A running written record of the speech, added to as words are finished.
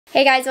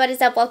Hey guys, what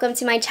is up? Welcome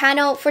to my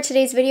channel. For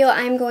today's video,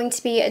 I'm going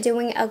to be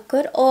doing a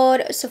good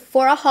old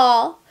Sephora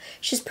haul.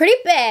 She's pretty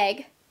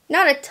big.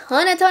 Not a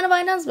ton of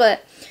items,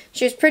 but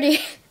she's pretty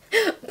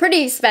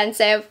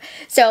expensive.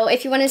 So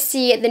if you want to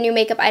see the new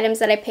makeup items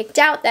that I picked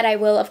out that I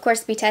will of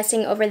course be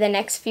testing over the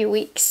next few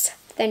weeks,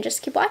 then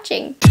just keep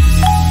watching.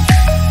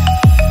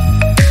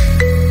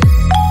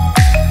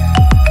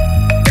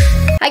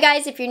 Hi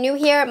guys, if you're new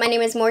here, my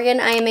name is Morgan.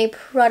 I am a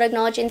product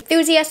knowledge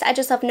enthusiast. I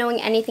just love knowing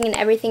anything and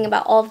everything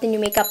about all of the new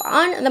makeup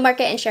on the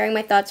market and sharing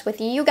my thoughts with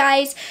you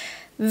guys.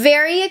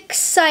 Very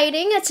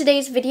exciting.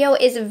 Today's video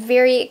is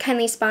very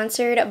kindly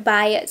sponsored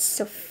by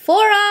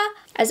Sephora.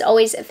 As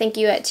always, thank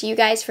you to you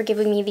guys for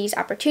giving me these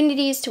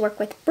opportunities to work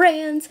with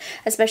brands,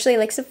 especially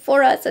like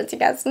Sephora, since you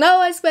guys know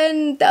I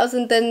spend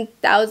thousands and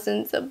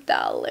thousands of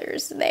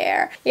dollars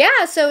there.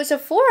 Yeah, so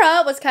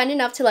Sephora was kind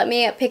enough to let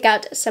me pick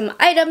out some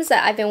items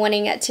that I've been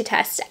wanting to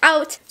test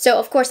out. So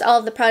of course, all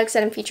of the products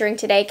that I'm featuring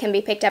today can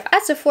be picked up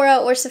at Sephora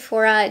or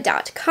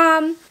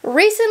Sephora.com.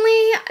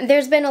 Recently,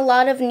 there's been a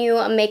lot of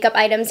new makeup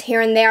items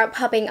here and there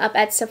popping up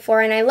at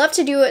Sephora, and I love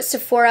to do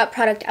Sephora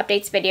product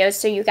updates videos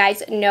so you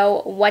guys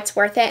know what's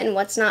worth it and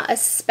what's not,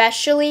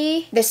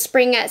 especially the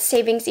spring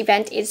savings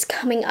event is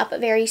coming up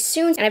very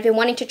soon, and I've been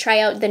wanting to try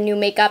out the new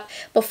makeup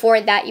before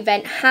that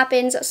event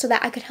happens so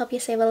that I could help you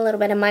save a little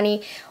bit of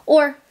money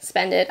or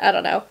spend it, I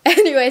don't know.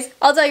 Anyways,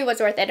 I'll tell you what's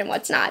worth it and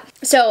what's not.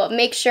 So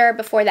make sure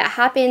before that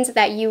happens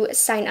that you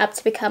sign up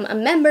to become a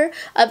member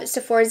of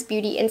Sephora's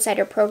Beauty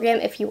Insider program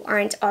if you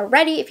aren't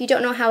already. If you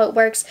don't know how it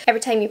works,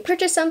 every time you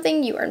purchase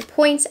something, you earn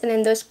points, and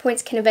then those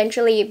points can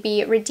eventually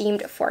be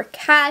redeemed for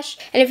cash.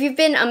 And if you've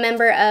been a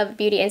member of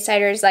Beauty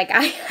Insiders like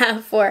I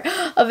have for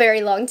a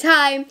very long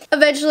time,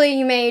 eventually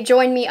you may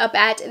join me up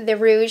at the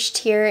Rouge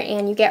tier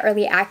and you get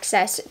early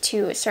access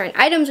to certain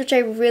items, which I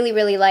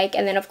really like.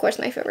 And then of course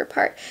my favorite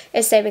part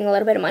is saving a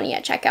little bit of money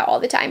at checkout all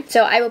the time.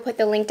 So I will put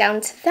the link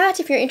down to that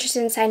if you're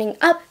interested in signing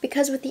up,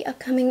 because with the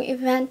upcoming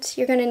event,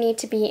 you're gonna need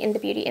to be in the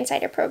Beauty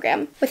Insider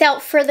program.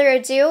 Without further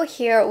ado,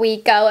 here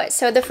we go.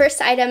 So the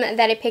first item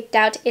that I picked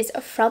out is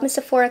from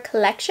Sephora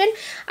Collection.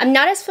 I'm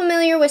not as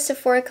familiar with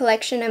Sephora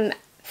Collection. I'm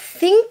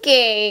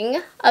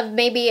thinking of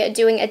maybe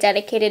doing a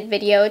dedicated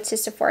video to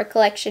Sephora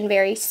Collection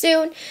very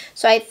soon.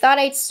 So I thought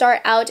I'd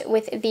start out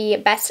with the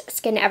Best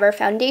Skin Ever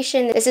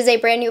foundation. This is a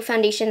brand new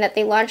foundation that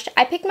they launched.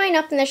 I picked mine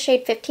up in the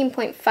shade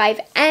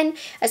 15.5N.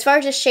 As far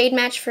as a shade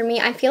match for me,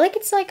 I feel like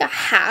it's like a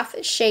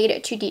half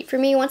shade too deep for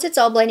me. Once it's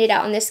all blended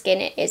out on the skin,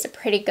 it is a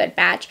pretty good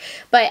match.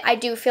 But I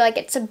do feel like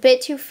it's a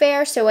bit too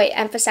fair, so it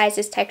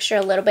emphasizes texture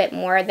a little bit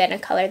more than a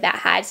color that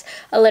has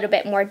a little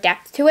bit more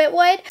depth to it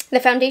would. The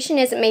foundation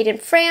is made in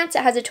France.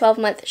 It has a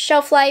 12-month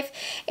shelf life,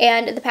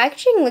 and the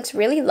packaging looks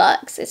really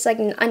luxe. It's like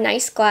a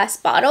nice glass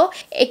bottle.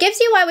 It gives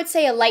you, I would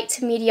say, a light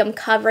to medium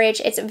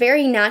coverage. It's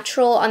very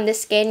natural on the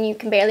skin. You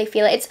can barely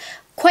feel it. It's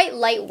quite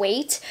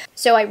lightweight,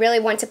 so I really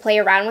want to play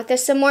around with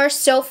this some more.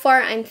 So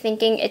far, I'm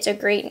thinking it's a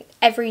great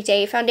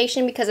everyday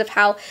foundation because of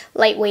how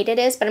lightweight it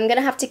is, but I'm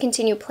gonna have to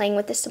continue playing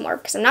with this some more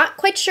because I'm not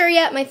quite sure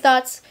yet. My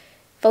thoughts.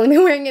 I've only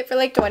been wearing it for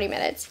like 20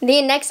 minutes. The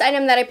next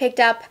item that I picked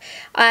up,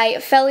 I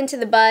fell into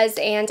the buzz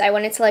and I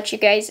wanted to let you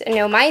guys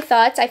know my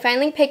thoughts. I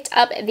finally picked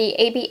up the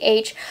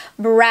ABH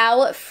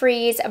Brow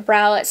Freeze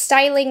Brow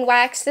Styling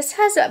Wax. This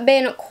has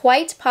been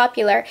quite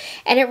popular,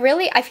 and it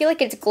really, I feel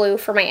like it's glue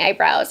for my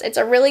eyebrows. It's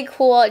a really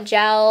cool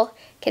gel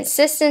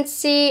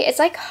consistency. It's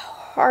like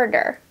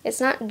harder. It's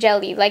not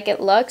jelly like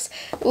it looks.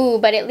 Ooh,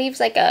 but it leaves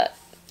like a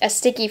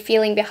sticky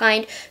feeling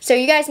behind. So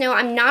you guys know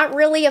I'm not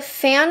really a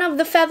fan of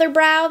the feather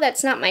brow.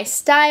 That's not my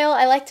style.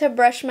 I like to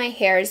brush my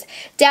hairs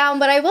down,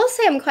 but I will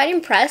say I'm quite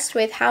impressed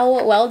with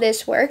how well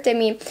this worked. I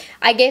mean,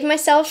 I gave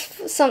myself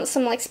some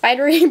like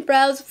spidery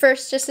brows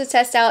first just to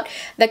test out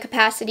the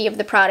capacity of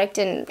the product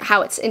and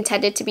how it's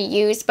intended to be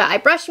used, but I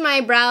brushed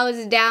my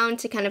brows down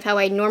to kind of how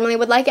I normally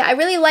would like it. I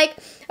really like,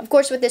 of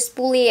course, with this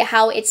spoolie,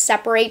 how it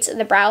separates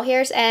the brow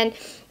hairs, and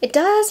it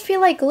does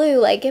feel like glue,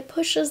 like it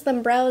pushes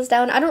them brows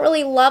down. I don't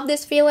really love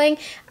this feeling.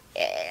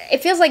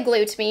 It feels like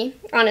glue to me,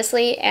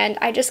 honestly, and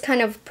I just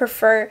kind of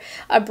prefer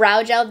a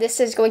brow gel. This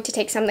is going to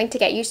take something to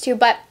get used to,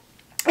 but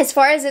as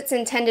far as its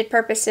intended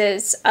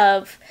purposes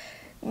of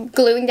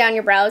gluing down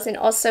your brows and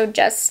also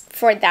just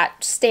for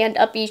that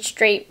stand-uppy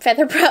straight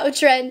feather brow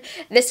trend,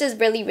 this is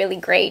really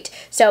great.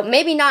 So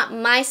maybe not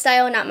my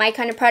style, not my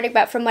kind of product,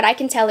 but from what I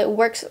can tell, it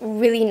works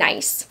really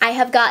nice. I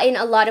have gotten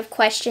a lot of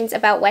questions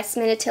about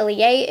Westman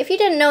Atelier. If you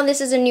didn't know, this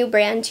is a new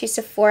brand to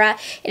Sephora.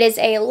 It is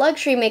a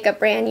luxury makeup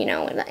brand, you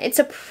know, it's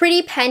a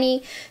pretty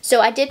penny,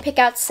 so I did pick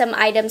out some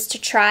items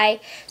to try.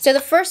 So the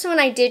first one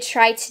I did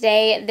try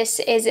today, this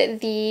is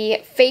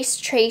the Face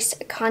Trace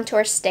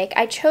Contour Stick.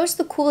 I chose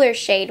the cooler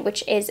shade,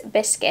 which is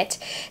Biscuit.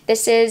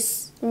 This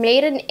is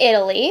made in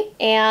Italy,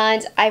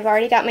 and I've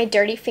already got my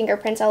dirty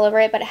fingerprints all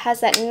over it, but it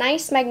has that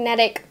nice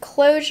magnetic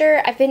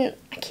closure. I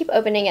keep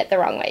opening it the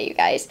wrong way, you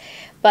guys,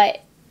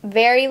 but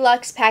very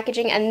luxe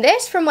packaging, and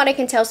this, from what I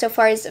can tell so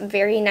far, is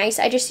very nice.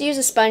 I just use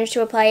a sponge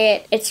to apply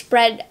it. It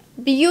spread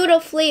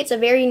beautifully. It's a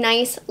very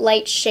nice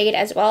light shade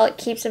as well. It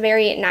keeps a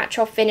very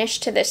natural finish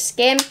to the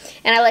skin,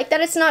 and I like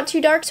that it's not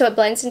too dark, so it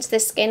blends into the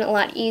skin a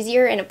lot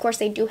easier. And of course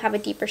they do have a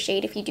deeper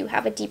shade if you do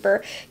have a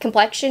deeper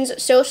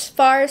complexions. So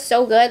far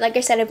so good. Like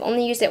I said, I've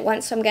only used it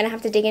once, so I'm gonna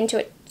have to dig into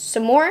it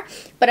some more,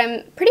 but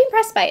I'm pretty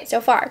impressed by it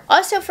so far.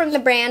 Also from the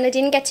brand, I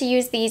didn't get to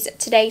use these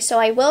today, so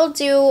I will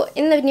do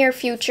in the near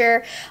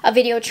future a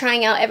video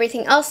trying out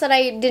everything else that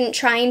I didn't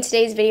try in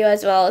today's video,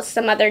 as well as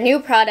some other new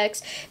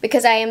products,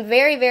 because I am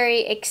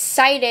very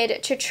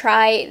excited to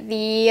try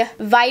the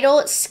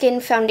Vital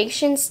Skin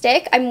Foundation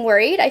Stick. I'm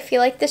worried. I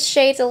feel like this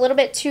shade's a little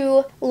bit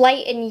too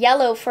light and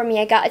yellow for me.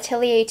 I got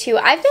Atelier 2.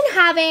 I've been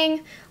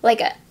having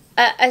like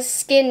a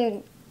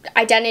skin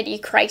identity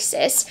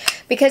crisis,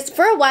 because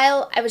for a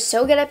while I was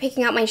so good at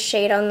picking out my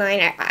shade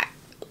online.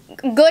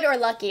 Good or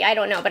lucky, I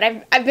don't know, but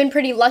I've been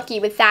pretty lucky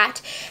with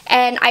that,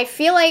 and I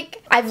feel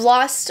like I've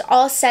lost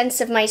all sense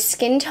of my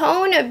skin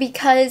tone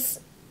because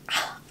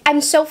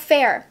I'm so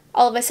fair.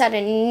 All of a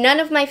sudden,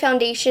 none of my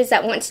foundations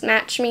that once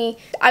matched me.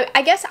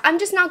 I guess I'm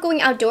just not going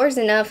outdoors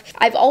enough.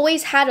 I've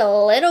always had a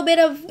little bit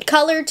of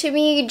color to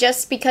me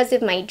just because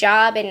of my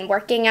job and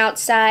working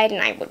outside,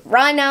 and I would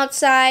run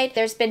outside.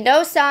 There's been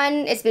no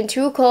sun. It's been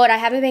too cold. I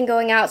haven't been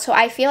going out, so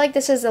I feel like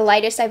this is the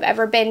lightest I've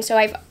ever been. So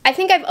I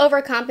think I've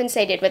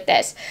overcompensated with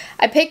this.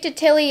 I picked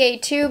Atelier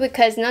 2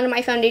 because none of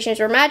my foundations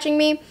were matching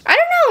me. I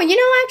don't know. You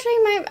know,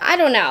 actually,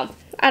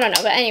 I don't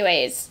know, but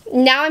anyways,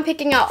 now I'm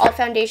picking out all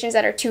foundations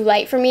that are too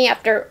light for me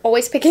after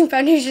always picking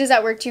foundations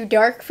that were too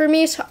dark for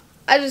me, so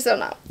I just don't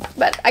know.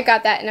 But I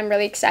got that and I'm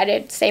really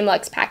excited. Same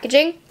Lux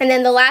packaging. And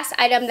then the last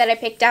item that I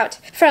picked out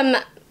from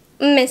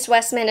Miss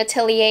Westman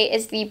Atelier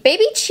is the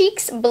Baby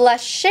Cheeks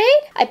blush shade.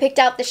 I picked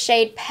out the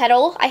shade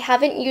Petal. I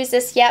haven't used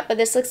this yet, but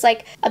this looks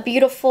like a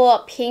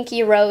beautiful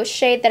pinky rose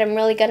shade that I'm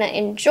really gonna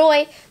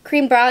enjoy.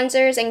 Cream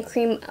bronzers and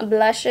cream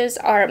blushes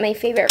are my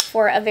favorite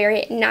for a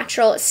very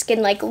natural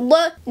skin-like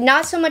look.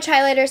 Not so much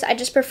highlighters. I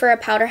just prefer a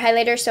powder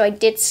highlighter, so I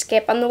did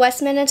skip on the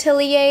Westman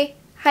Atelier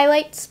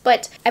highlights,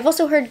 but I've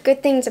also heard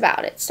good things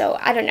about it, so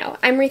I don't know.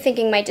 I'm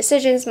rethinking my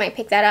decisions. Might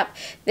pick that up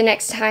the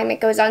next time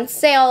it goes on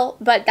sale,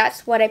 but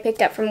that's what I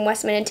picked up from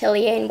Westman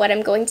Atelier and what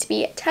I'm going to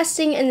be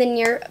testing in the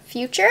near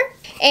future.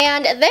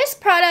 And this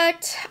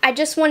product, I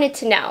just wanted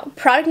to know.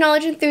 Product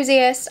knowledge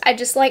enthusiast, I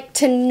just like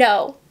to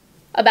know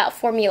about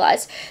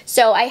formulas.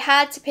 So I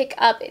had to pick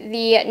up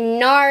the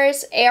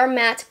NARS Air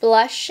Matte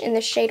Blush in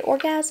the shade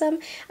Orgasm.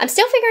 I'm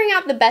still figuring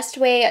out the best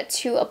way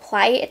to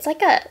apply it. It's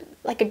like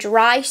a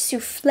dry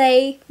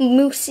souffle,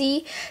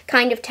 moussey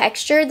kind of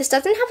texture. This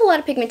doesn't have a lot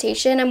of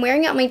pigmentation. I'm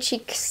wearing out my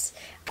cheeks.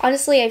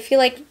 Honestly, I feel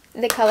like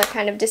the color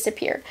kind of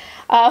disappeared.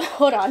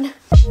 Hold on.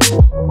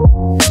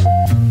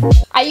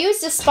 I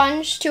used a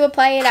sponge to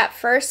apply it at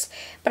first,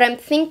 but I'm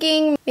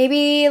thinking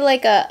maybe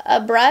like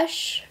a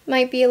brush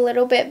might be a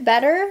little bit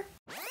better.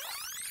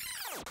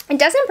 It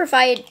doesn't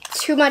provide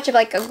too much of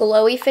like a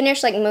glowy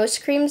finish like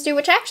most creams do,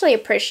 which I actually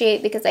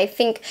appreciate, because I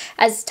think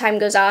as time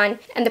goes on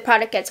and the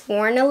product gets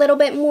worn a little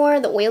bit more,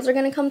 the oils are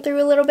going to come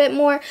through a little bit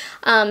more.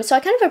 So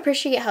I kind of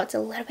appreciate how it's a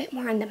little bit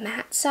more on the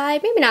matte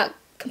side. Maybe not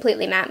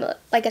completely matte,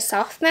 but like a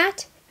soft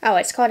matte. Oh,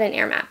 it's called an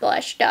Air Matte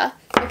Blush, duh.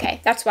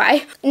 Okay, that's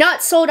why.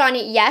 Not sold on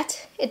it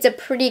yet. It's a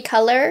pretty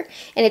color,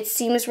 and it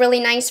seems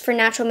really nice for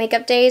natural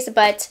makeup days,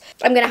 but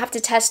I'm gonna have to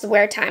test the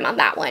wear time on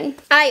that one.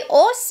 I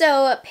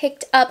also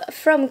picked up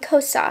from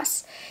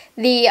Kosas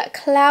the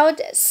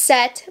Cloud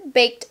Set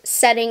Baked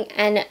Setting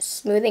and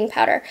Smoothing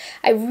Powder.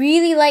 I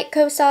really like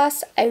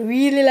Kosas. I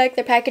really like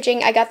their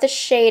packaging. I got the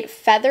shade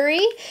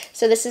Feathery,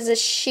 so this is a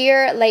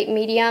sheer light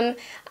medium.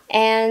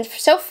 And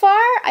so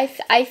far, I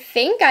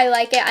think I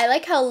like it. I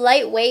like how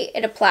lightweight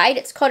it applied.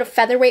 It's called a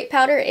featherweight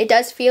powder. It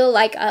does feel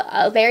like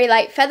a very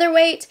light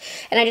featherweight.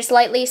 And I just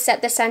lightly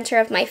set the center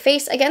of my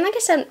face. Again, like I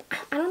said,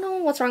 I don't know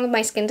what's wrong with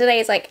my skin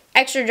today. It's like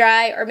extra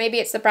dry, or maybe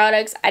it's the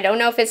products. I don't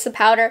know if it's the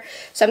powder.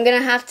 So I'm going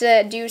to have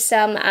to do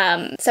some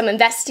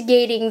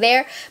investigating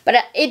there.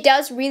 But it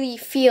does really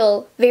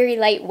feel very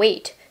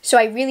lightweight. So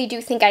I really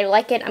do think I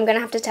like it. I'm going to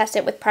have to test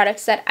it with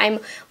products that I'm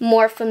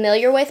more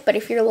familiar with. But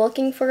if you're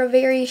looking for a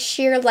very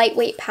sheer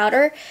lightweight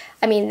powder,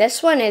 I mean,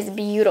 this one is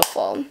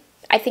beautiful.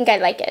 I think I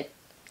like it.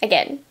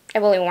 Again,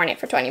 I've only worn it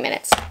for 20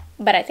 minutes,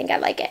 but I think I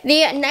like it.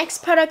 The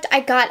next product I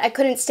got, I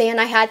couldn't stand.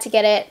 I had to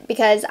get it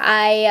because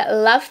I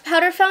love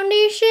powder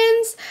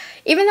foundations,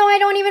 even though I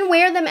don't even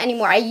wear them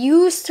anymore. I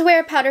used to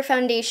wear powder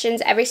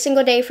foundations every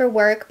single day for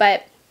work,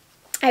 but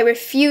I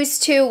refuse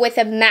to with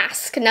a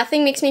mask.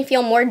 Nothing makes me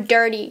feel more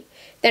dirty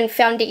than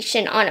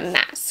foundation on a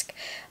mask.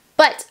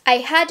 But I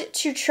had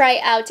to try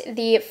out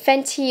the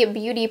Fenty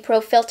Beauty Pro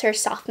Filter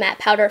Soft Matte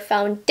Powder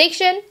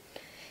Foundation.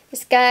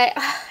 This guy,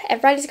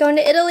 everybody's going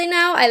to Italy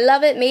now. I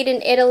love it. Made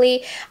in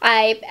Italy.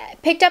 I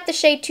picked up the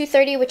shade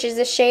 230, which is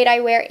the shade I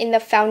wear in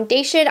the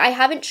foundation. I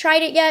haven't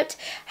tried it yet.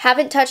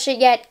 Haven't touched it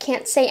yet.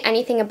 Can't say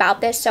anything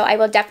about this, so I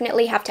will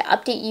definitely have to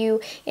update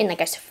you in like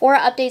a Sephora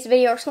updates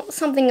video or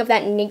something of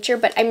that nature,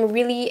 but I'm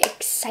really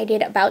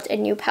excited about a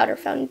new powder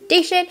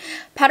foundation.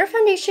 Powder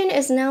foundation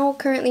is now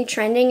currently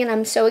trending, and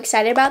I'm so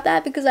excited about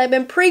that because I've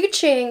been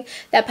preaching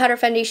that powder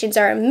foundations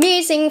are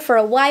amazing for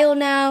a while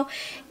now,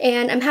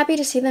 and I'm happy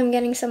to see them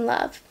getting some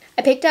love.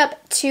 I picked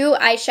up 2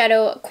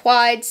 eyeshadow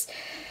quads.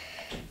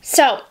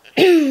 So,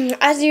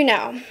 as you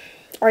know,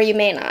 or you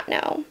may not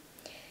know,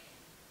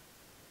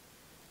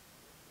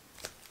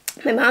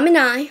 my mom and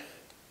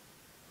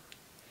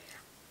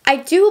I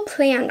do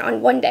plan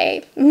on one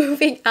day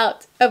moving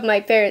out of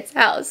my parents'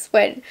 house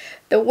when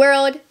the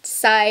world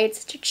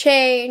decides to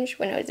change,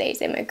 when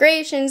Jose's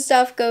immigration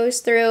stuff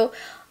goes through,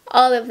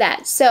 all of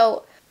that.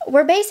 So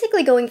we're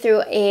basically going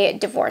through a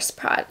divorce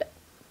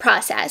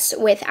process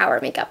with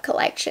our makeup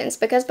collections,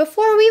 because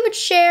before we would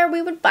share,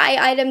 we would buy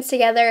items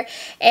together,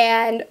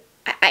 and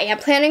I am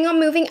planning on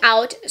moving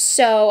out,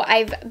 so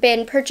I've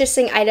been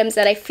purchasing items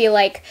that I feel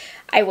like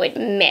I would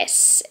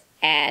miss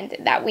and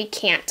that we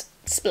can't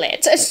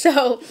split.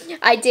 So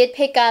I did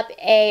pick up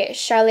a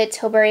Charlotte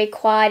Tilbury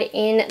quad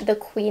in the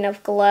Queen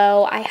of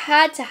Glow. I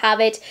had to have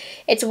it.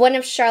 It's one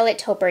of Charlotte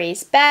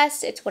Tilbury's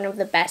best. It's one of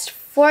the best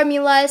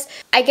formulas.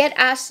 I get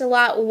asked a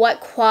lot, what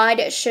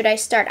quad should I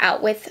start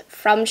out with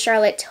from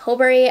Charlotte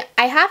Tilbury?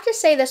 I have to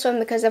say this one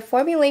because the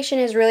formulation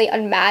is really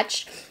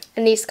unmatched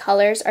and these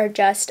colors are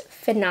just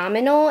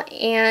phenomenal,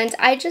 and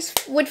I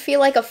just would feel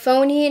like a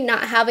phony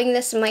not having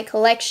this in my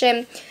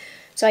collection.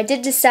 So I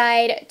did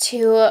decide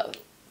to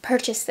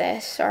purchase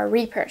this or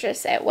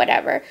repurchase it,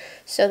 whatever,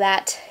 so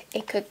that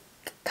it could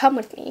come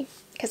with me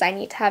because I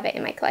need to have it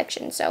in my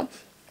collection. So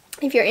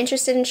if you're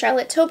interested in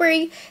Charlotte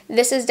Tilbury,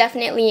 this is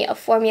definitely a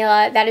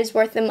formula that is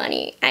worth the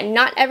money. And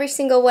not every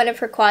single one of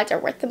her quads are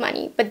worth the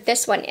money, but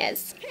this one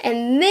is.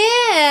 And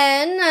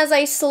then, as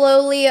I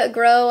slowly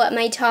grow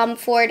my Tom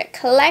Ford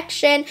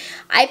collection,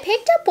 I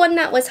picked up one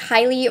that was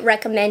highly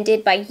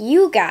recommended by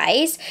you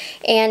guys,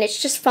 and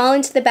it's just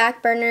fallen to the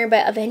back burner,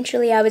 but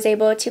eventually I was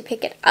able to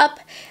pick it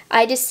up.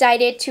 I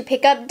decided to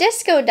pick up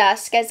Disco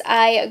Dusk as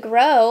I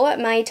grow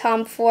my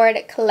Tom Ford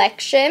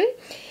collection.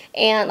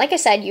 And like I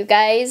said, you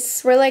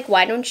guys were like,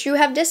 why don't you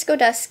have Disco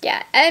Dusk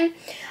yet? And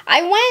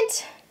I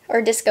went,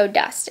 or Disco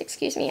Dust,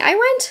 excuse me. I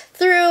went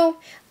through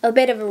a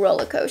bit of a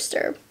roller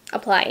coaster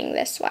applying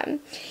this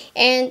one.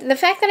 And the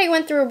fact that I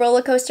went through a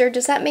roller coaster,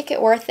 does that make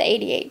it worth the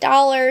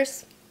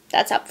 $88?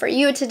 That's up for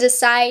you to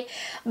decide.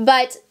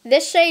 But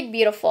this shade,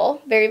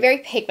 beautiful, very, very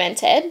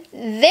pigmented.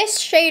 This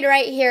shade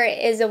right here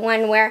is the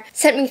one where it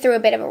sent me through a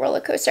bit of a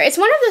roller coaster. It's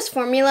one of those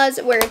formulas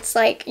where it's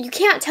like, you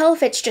can't tell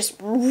if it's just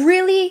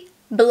really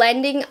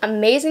blending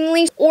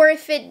amazingly or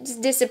if it's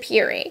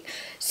disappearing.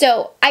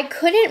 So I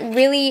couldn't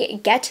really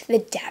get the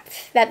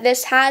depth that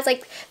this has.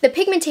 Like, the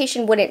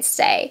pigmentation wouldn't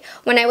stay.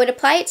 When I would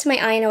apply it to my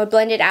eye and I would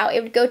blend it out,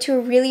 it would go to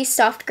a really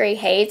soft gray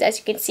haze, as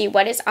you can see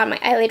what is on my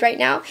eyelid right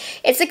now.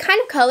 It's the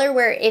kind of color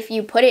where if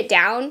you put it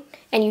down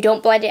and you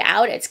don't blend it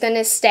out, it's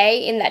gonna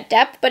stay in that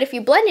depth. But if you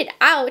blend it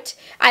out,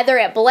 either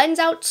it blends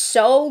out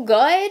so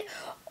good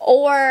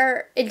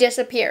or it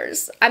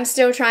disappears. I'm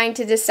still trying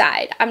to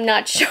decide. I'm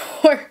not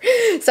sure.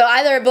 So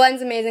either it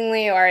blends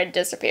amazingly or it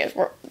disappears.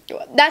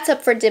 That's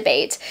up for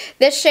debate.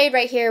 This shade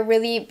right here,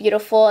 really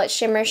beautiful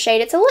shimmer shade.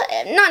 It's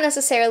not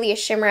necessarily a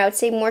shimmer, I would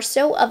say more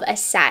so of a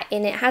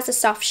satin. It has a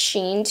soft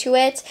sheen to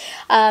it.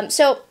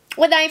 So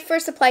when I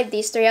first applied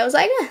these 3, I was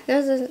like,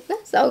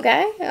 that's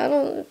okay.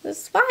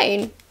 It's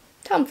fine.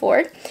 Tom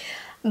Ford.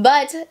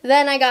 But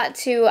then I got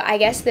to, I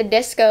guess, the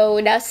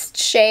Disco Dust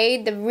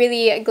shade, the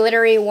really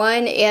glittery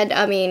one, and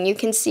I mean, you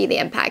can see the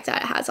impact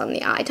that it has on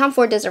the eye. Tom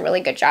Ford does a really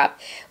good job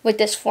with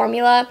this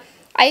formula.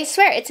 I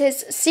swear, it's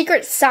his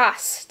secret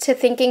sauce to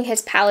thinking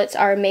his palettes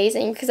are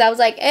amazing, because I was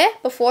like,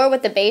 before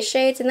with the base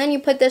shades, and then you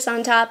put this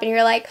on top and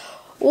you're like,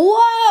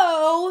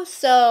 whoa!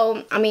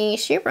 So, I mean,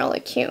 she's really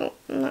cute.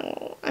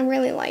 I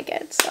really like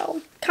it,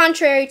 so.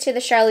 Contrary to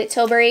the Charlotte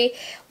Tilbury,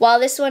 while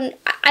this one,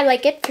 I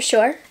like it for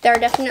sure, there are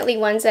definitely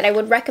ones that I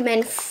would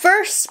recommend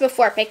first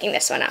before picking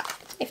this one up,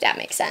 if that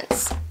makes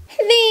sense.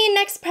 The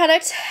next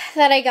product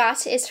that I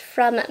got is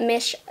from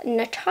Miss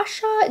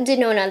Natasha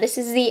Denona. This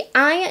is the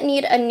I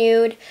Need a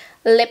Nude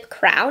Lip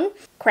Crayon.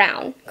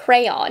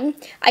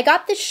 I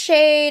got the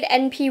shade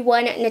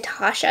NP1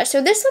 Natasha.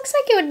 So this looks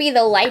like it would be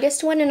the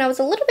lightest one, and I was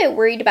a little bit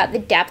worried about the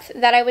depth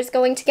that I was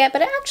going to get,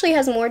 but it actually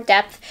has more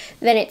depth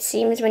than it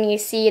seems when you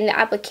see in the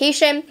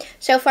application.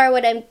 So far,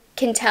 what I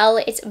can tell,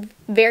 it's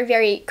very,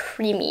 very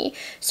creamy.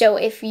 So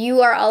if you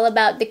are all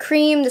about the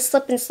cream, the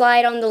slip and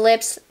slide on the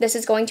lips, this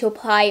is going to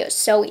apply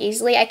so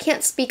easily. I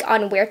can't speak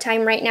on wear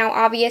time right now,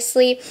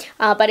 obviously,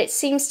 but it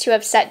seems to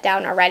have set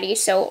down already,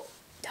 so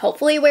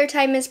hopefully wear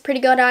time is pretty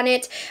good on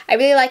it. I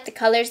really like the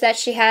colors that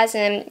she has,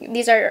 and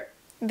these are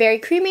very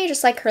creamy,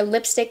 just like her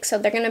lipstick, so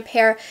they're going to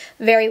pair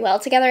very well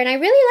together. And I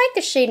really like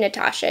the shade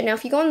Natasha. Now,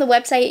 if you go on the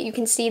website, you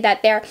can see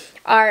that there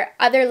are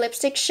other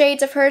lipstick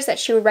shades of hers that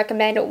she would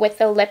recommend with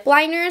the lip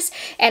liners.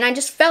 And I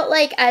just felt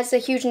like, as a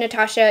huge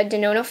Natasha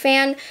Denona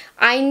fan,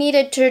 I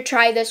needed to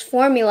try this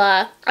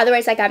formula,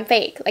 otherwise like I'm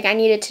fake. Like, I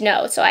needed to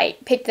know, so I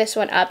picked this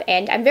one up,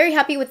 and I'm very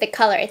happy with the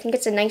color. I think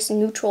it's a nice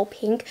neutral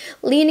pink,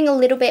 leaning a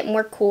little bit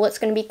more cool. It's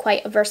going to be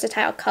quite a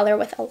versatile color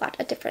with a lot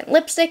of different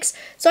lipsticks,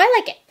 so I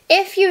like it.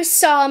 If you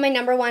saw my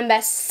 #1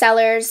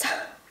 bestsellers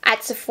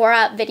at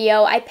Sephora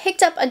video, I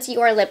picked up a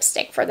Dior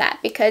lipstick for that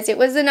because it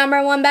was the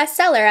 #1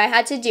 bestseller. I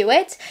had to do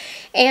it,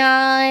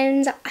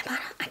 and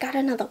I got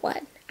another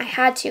one. I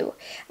had to.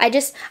 I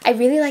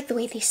really like the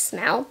way these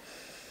smell.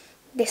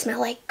 They smell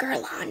like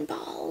Guerlain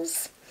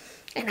balls,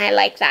 and I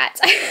like that.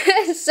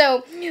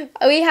 So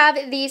we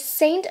have the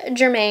Saint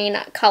Germain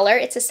color.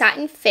 It's a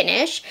satin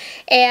finish,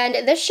 and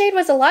this shade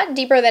was a lot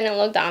deeper than it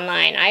looked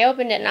online. I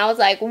opened it and I was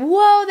like,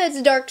 whoa,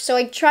 that's dark. So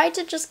I tried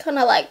to just kind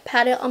of like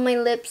pat it on my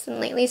lips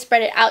and lightly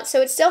spread it out.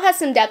 So it still has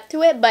some depth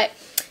to it, but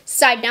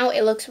side note,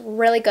 it looks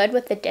really good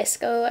with the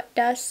Disco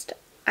Dust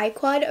eye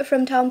quad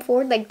from Tom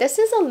Ford. Like, this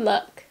is a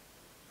look.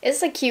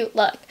 It's a cute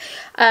look.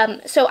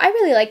 So I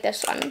really like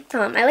this one.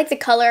 I like the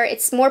color.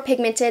 It's more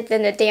pigmented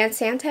than the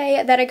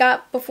Dansante that I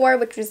got before,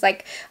 which was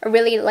like a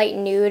really light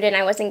nude, and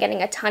I wasn't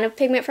getting a ton of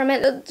pigment from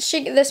it.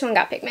 This one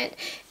got pigment.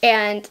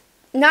 And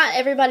not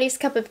everybody's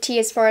cup of tea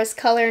as far as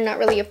color, not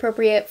really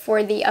appropriate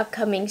for the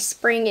upcoming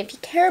spring if you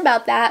care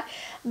about that.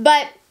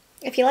 But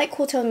if you like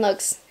cool tone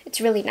looks, it's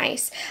really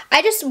nice.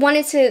 I just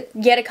wanted to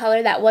get a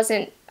color that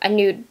wasn't a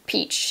nude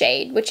peach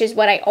shade, which is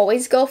what I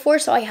always go for,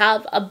 so I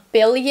have a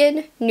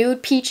billion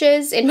nude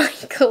peaches in my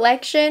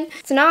collection.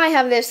 So now I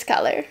have this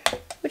color,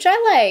 which I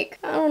like.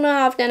 I don't know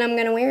how often I'm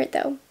gonna wear it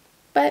though,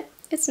 but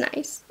it's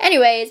nice.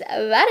 Anyways,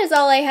 that is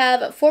all I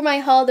have for my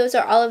haul. Those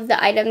are all of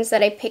the items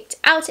that I picked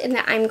out and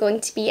that I'm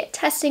going to be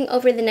testing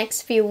over the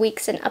next few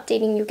weeks and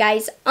updating you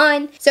guys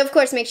on. So of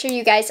course, make sure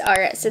you guys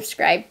are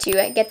subscribed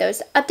to get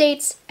those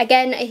updates.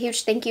 Again, a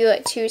huge thank you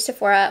to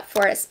Sephora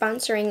for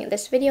sponsoring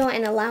this video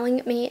and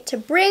allowing me to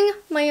bring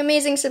my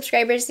amazing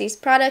subscribers these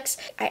products.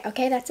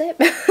 Okay, that's it.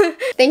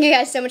 Thank you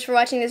guys so much for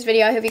watching this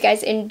video. I hope you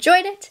guys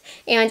enjoyed it,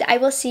 and I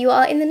will see you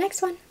all in the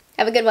next one.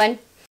 Have a good one.